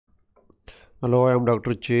Hello, I am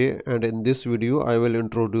Dr. Che, and in this video I will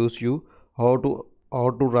introduce you how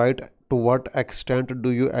to write to what extent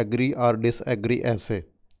do you agree or disagree essay.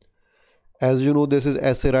 As you know, this is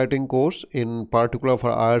essay writing course in particular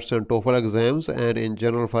for IELTS and TOEFL exams and in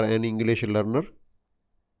general for any English learner.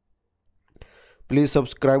 Please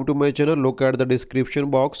subscribe to my channel, look at the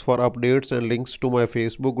description box for updates and links to my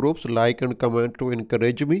Facebook groups, like and comment to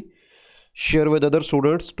encourage me. Share with other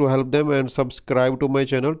students to help them and subscribe to my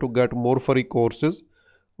channel to get more free courses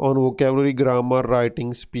on vocabulary, grammar,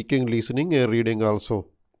 writing, speaking, listening and reading also.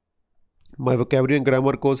 My vocabulary and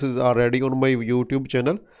grammar courses are ready on my YouTube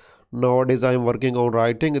channel. Nowadays I am working on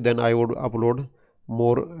writing, then I would upload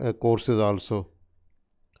more courses also.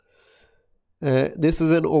 This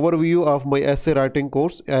is an overview of my essay writing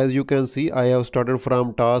course. As you can see, I have started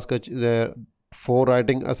from task 4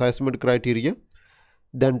 writing assessment criteria,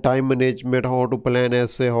 then time management, how to plan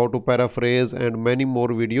essay, how to paraphrase and many more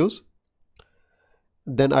videos.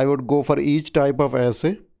 Then I would go for each type of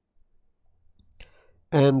essay,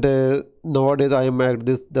 and nowadays I am at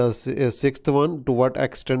the sixth one, to what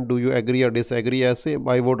extent do you agree or disagree essay.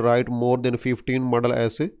 I would write more than 15 model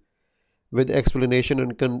essay with explanation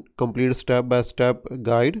and complete step-by-step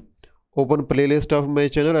guide. Open playlist of my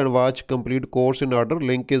channel and watch complete course in order.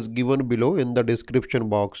 Link is given below in the description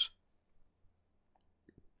box.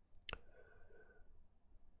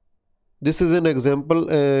 This is an example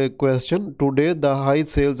question. Today, the high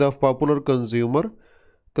sales of popular consumer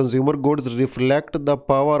goods reflect the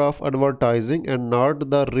power of advertising and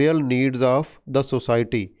not the real needs of the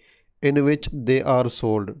society in which they are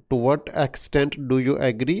sold. To what extent do you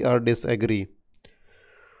agree or disagree?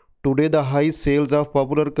 Today, the high sales of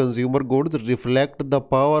popular consumer goods reflect the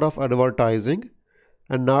power of advertising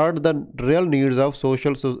and not the real needs of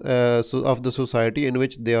of the society in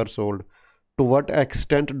which they are sold. To what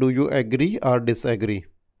extent do you agree or disagree?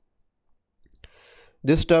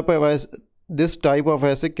 This type of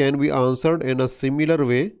essay can be answered in a similar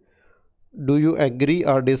way. Do you agree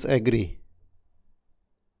or disagree?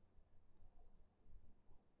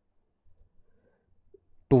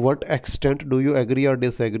 To what extent do you agree or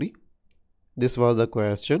disagree? This was the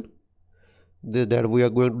question that we are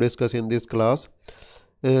going to discuss in this class.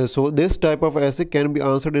 So this type of essay can be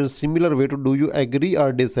answered in a similar way to do you agree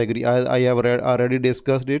or disagree. I have already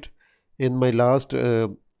discussed it in my last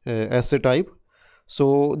essay type.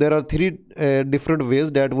 So there are three different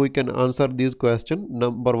ways that we can answer this question.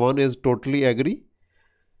 Number one is totally agree.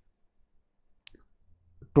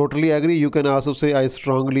 Totally agree, you can also say I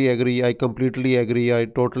strongly agree, I completely agree, I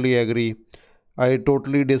totally agree, I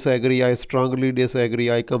totally disagree, I strongly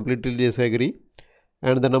disagree, I completely disagree.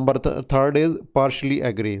 And the number third is partially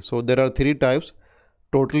agree. So there are three types: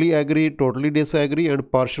 totally agree, totally disagree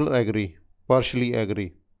and partially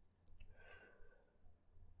agree.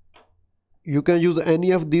 You can use any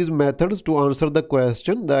of these methods to answer the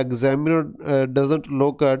question. The examiner doesn't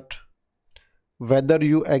look at whether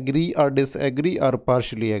you agree or disagree or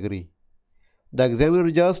partially agree. The examiner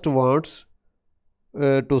just wants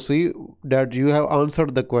to see that you have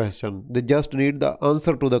answered the question. They just need the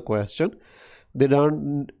answer to the question. They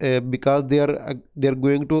don't because they are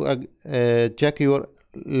going to check your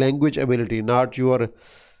language ability, not your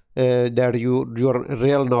your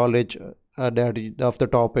real knowledge that of the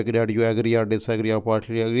topic, that you agree or disagree or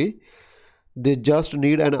partially agree. They just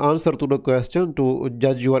need an answer to the question to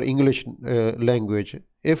judge your English language.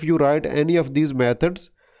 If you write any of these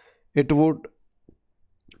methods, it would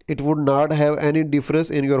not have any difference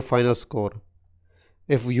in your final score.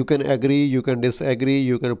 If you can agree, you can disagree,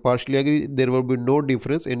 you can partially agree, there will be no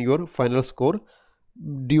difference in your final score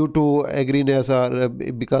due to agreeness or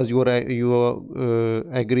because you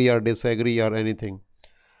agree or disagree or anything.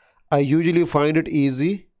 I usually find it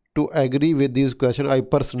easy to agree with these questions.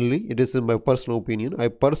 It is in my personal opinion, I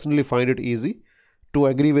personally find it easy to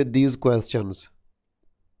agree with these questions.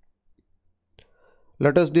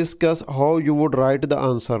 Let us discuss how you would write the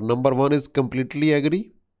answer. Number one is completely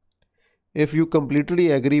agree. If you completely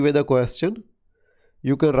agree with the question,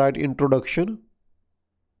 you can write introduction.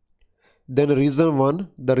 Then reason one,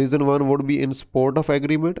 the reason one would be in support of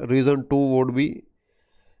agreement. Reason two would be,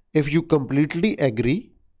 if you completely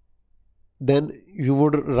agree, then you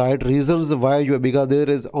would write reasons why you, because there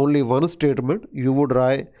is only one statement, you would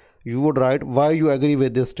write why you agree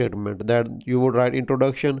with this statement. That you would write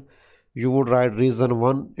introduction, you would write reason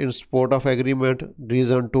one in support of agreement.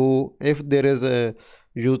 Reason two, if there is a,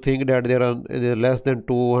 you think that there are less than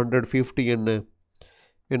 250 in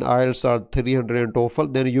IELTS or 300 in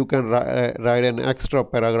TOEFL, then you can write an extra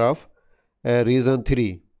paragraph, reason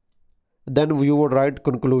 3. Then you would write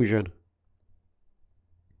conclusion.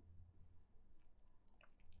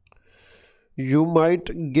 You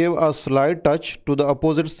might give a slight touch to the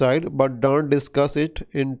opposite side but don't discuss it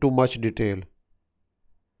in too much detail.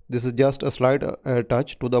 This is just a slight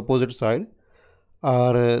touch to the opposite side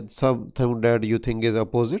or something that you think is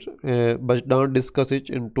opposite, but don't discuss it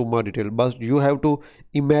in too much detail. But you have to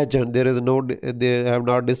imagine they have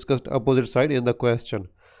not discussed opposite side in the question.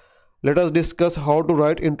 Let us discuss how to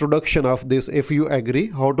write introduction of this. If you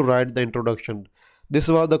agree, how to write the introduction. This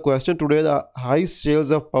was the question. Today, the high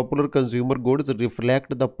sales of popular consumer goods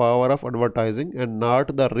reflect the power of advertising and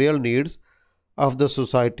not the real needs of the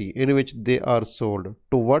society in which they are sold.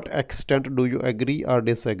 To what extent do you agree or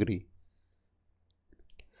disagree?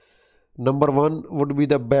 Number one would be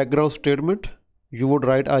the background statement. You would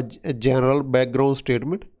write a general background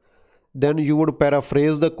statement. Then you would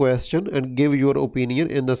paraphrase the question and give your opinion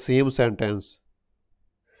in the same sentence.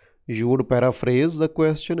 You would paraphrase the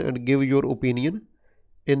question and give your opinion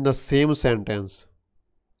in the same sentence.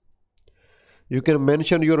 You can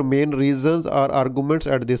mention your main reasons or arguments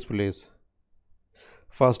at this place.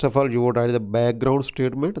 First of all, you would write the background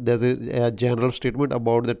statement. There's a general statement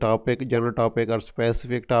about the topic, general topic or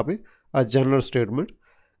specific topic, a general statement.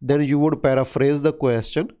 Then you would paraphrase the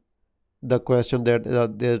question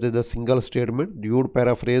that there is a single statement. You would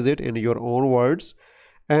paraphrase it in your own words,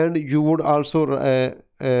 and you would also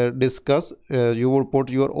you would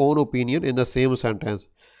put your own opinion in the same sentence.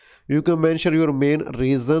 You can mention your main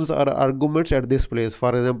reasons or arguments at this place.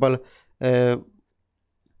 For example, I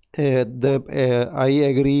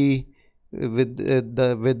agree with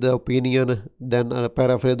the opinion, then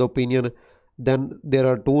paraphrase the opinion. Then there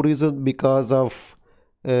are two reasons because of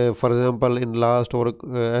for example, in last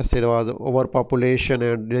essay was overpopulation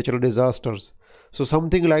and natural disasters. So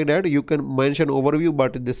something like that. You can mention overview,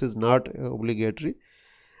 but this is not obligatory.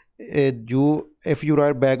 If you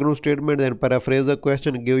write background statement, then paraphrase the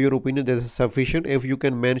question, give your opinion, this is sufficient. If you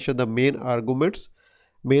can mention the main arguments,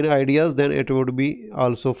 main ideas, then it would be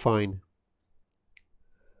also fine.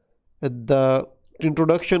 The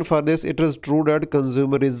introduction for this: it is true that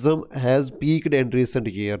consumerism has peaked in recent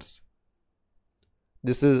years.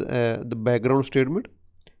 This is the background statement.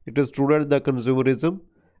 It is true that the consumerism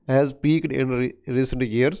has peaked in recent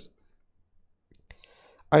years.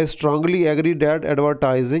 I strongly agree that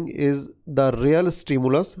advertising is the real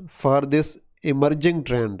stimulus for this emerging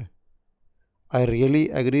trend. I really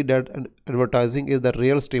agree that advertising is the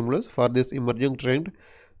real stimulus for this emerging trend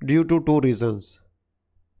due to two reasons.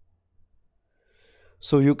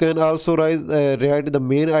 So you can also write the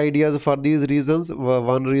main ideas for these reasons.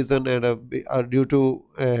 One reason and due to,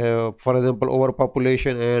 for example,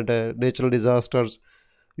 overpopulation and natural disasters.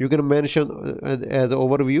 You can mention as an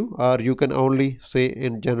overview, or you can only say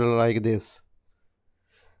in general like this.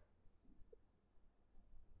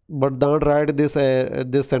 But don't write this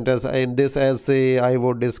sentence in this essay. I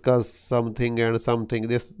would discuss something and something.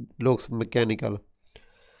 This looks mechanical.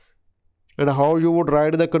 And how you would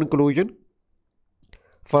write the conclusion?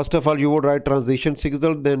 First of all, you would write transition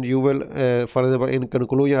signal. Then you will, for example, in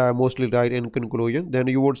conclusion, I mostly write in conclusion. Then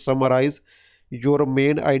you would summarize your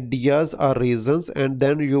main ideas or reasons, and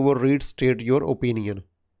then you will restate your opinion.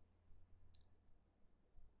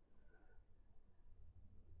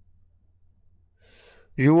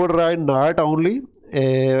 You would write not only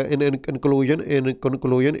in conclusion. When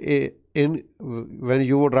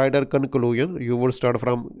you would write a conclusion, you would start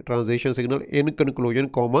from transition signal in conclusion,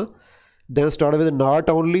 comma. Then start with not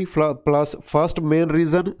only plus first main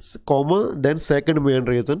reason, comma, then second main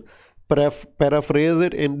reason. Paraphrase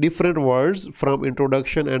it in different words from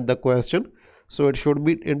introduction and the question. So it should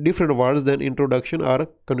be in different words than introduction or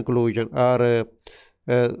conclusion or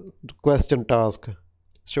question task. It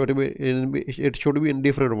should be in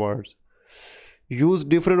different words. Use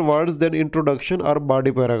different words than introduction or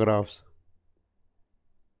body paragraphs.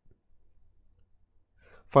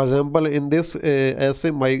 For example, in this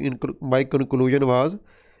essay, my conclusion was,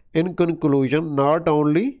 in conclusion, not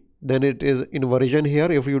only, then it is inversion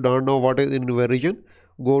here. If you don't know what is inversion,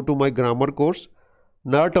 go to my grammar course.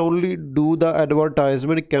 Not only do the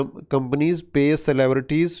advertisement companies pay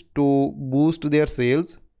celebrities to boost their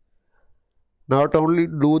sales. Not only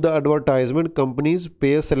do the advertisement companies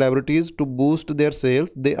pay celebrities to boost their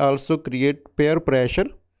sales, they also create peer pressure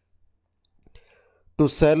to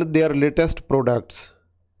sell their latest products.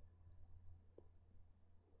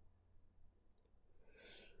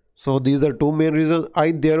 So these are two main reasons.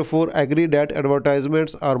 I therefore agree that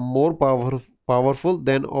advertisements are more powerful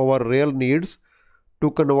than our real needs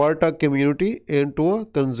to convert a community into a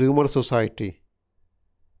consumer society.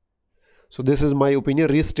 So this is my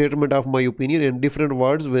opinion, restatement of my opinion in different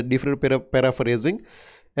words with different paraphrasing,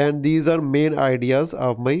 and these are main ideas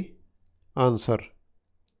of my answer.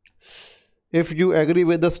 If you agree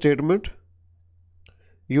with the statement,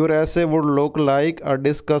 your essay would look like or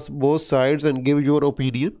discuss both sides and give your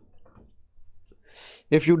opinion.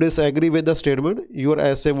 If you disagree with the statement, your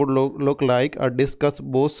essay would look like or discuss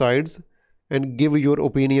both sides and give your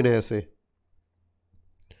opinion essay.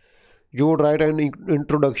 You would write an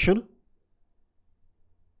introduction.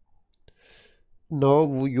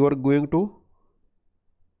 Now you are going to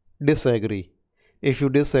disagree. If you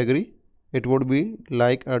disagree, it would be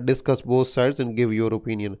like discuss both sides and give your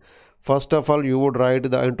opinion. First of all, you would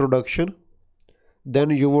write the introduction. Then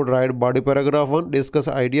you would write body paragraph 1, discuss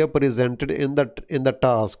idea presented in the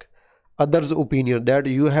task, others' opinion that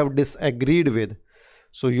you have disagreed with.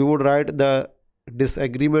 So you would write the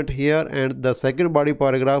disagreement here, and the second body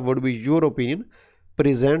paragraph would be your opinion,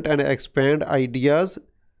 present and expand ideas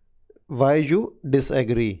why you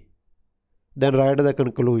disagree. Then write the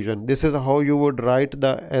conclusion. This is how you would write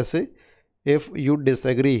the essay if you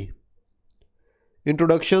disagree.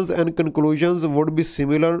 Introductions and conclusions would be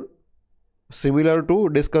similar to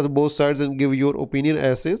discuss both sides and give your opinion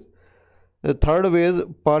essays. The third way is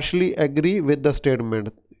partially agree with the statement.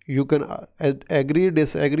 You can agree,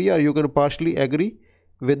 disagree, or you can partially agree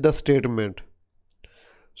with the statement.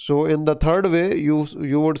 So in the third way, you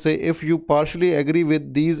would say if you partially agree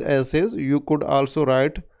with these essays, you could also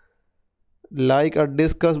write like or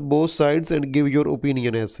discuss both sides and give your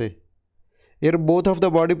opinion essay. Here both of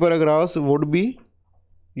the body paragraphs would be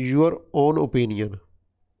your own opinion.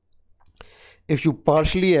 If you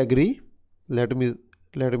partially agree, let me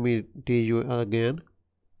teach you again.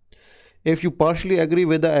 If you partially agree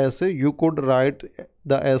with the essay, you could write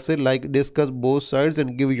the essay like discuss both sides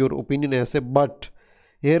and give your opinion essay. But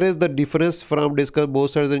here is the difference from discuss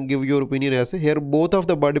both sides and give your opinion essay. Here both of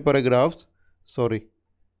the body paragraphs,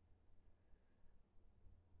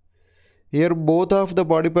 here both of the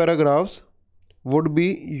body paragraphs would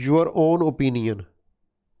be your own opinion.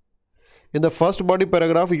 In the first body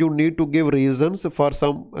paragraph, you need to give reasons for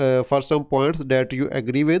some points that you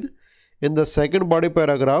agree with. In the second body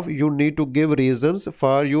paragraph, you need to give reasons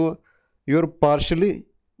for your partially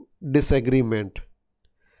disagreement.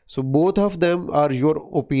 So both of them are your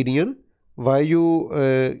opinion. Why you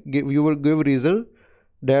will give reason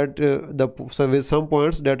that with some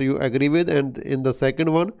points that you agree with, and in the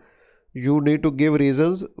second one, you need to give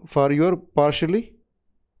reasons for your partial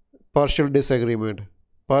disagreement.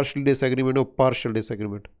 Partial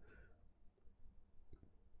disagreement.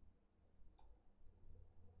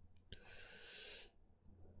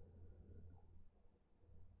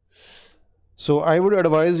 So I would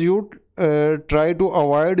advise you try to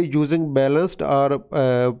avoid using balanced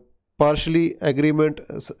or partially agreement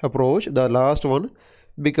approach, the last one,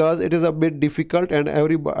 because it is a bit difficult and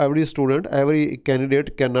every student, every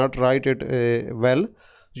candidate cannot write it well.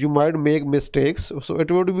 You might make mistakes. So it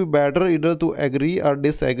would be better either to agree or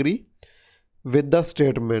disagree with the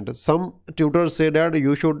statement. Some tutors say that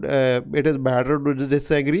you should it is better to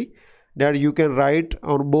disagree, that you can write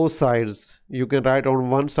on both sides. You can write on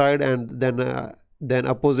one side and then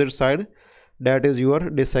opposite side, that is your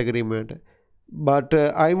disagreement. But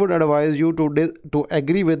I would advise you to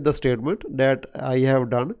agree with the statement that I have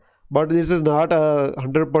done. But this is not a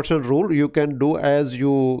 100% rule. You can do as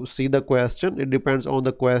you see the question. It depends on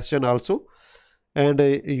the question also, and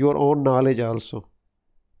your own knowledge also.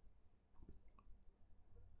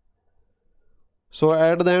 So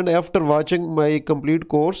at the end, after watching my complete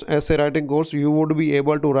course, essay writing course, you would be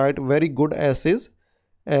able to write very good essays.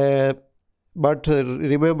 But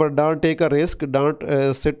remember, don't take a risk.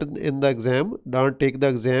 Don't sit in the exam. Don't take the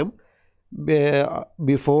exam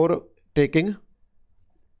before taking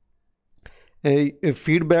a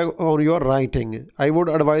feedback on your writing. I would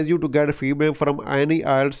advise you to get feedback from any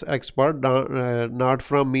IELTS expert, not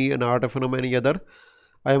from me, not from any other.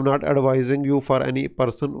 I am not advising you for any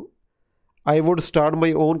person. I would start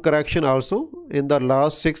my own correction also. In the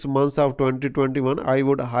last 6 months of 2021, I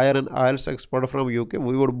would hire an IELTS expert from UK.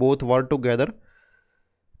 We would both work together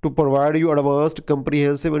to provide you advanced,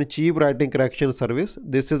 comprehensive and cheap writing correction service.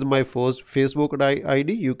 This is my first Facebook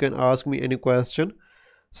ID. You can ask me any question.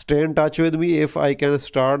 Stay in touch with me if I can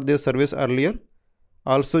start this service earlier.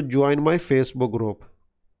 Also join my Facebook group.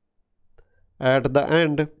 At the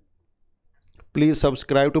end, please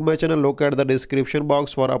subscribe to my channel. Look at the description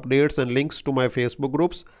box for updates and links to my Facebook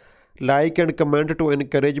groups. Like and comment to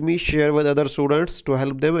encourage me. Share with other students to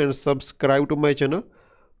help them, and subscribe to my channel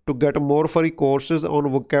to get more free courses on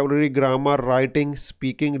vocabulary, grammar, writing,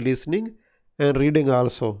 speaking, listening and reading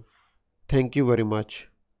also. Thank you very much.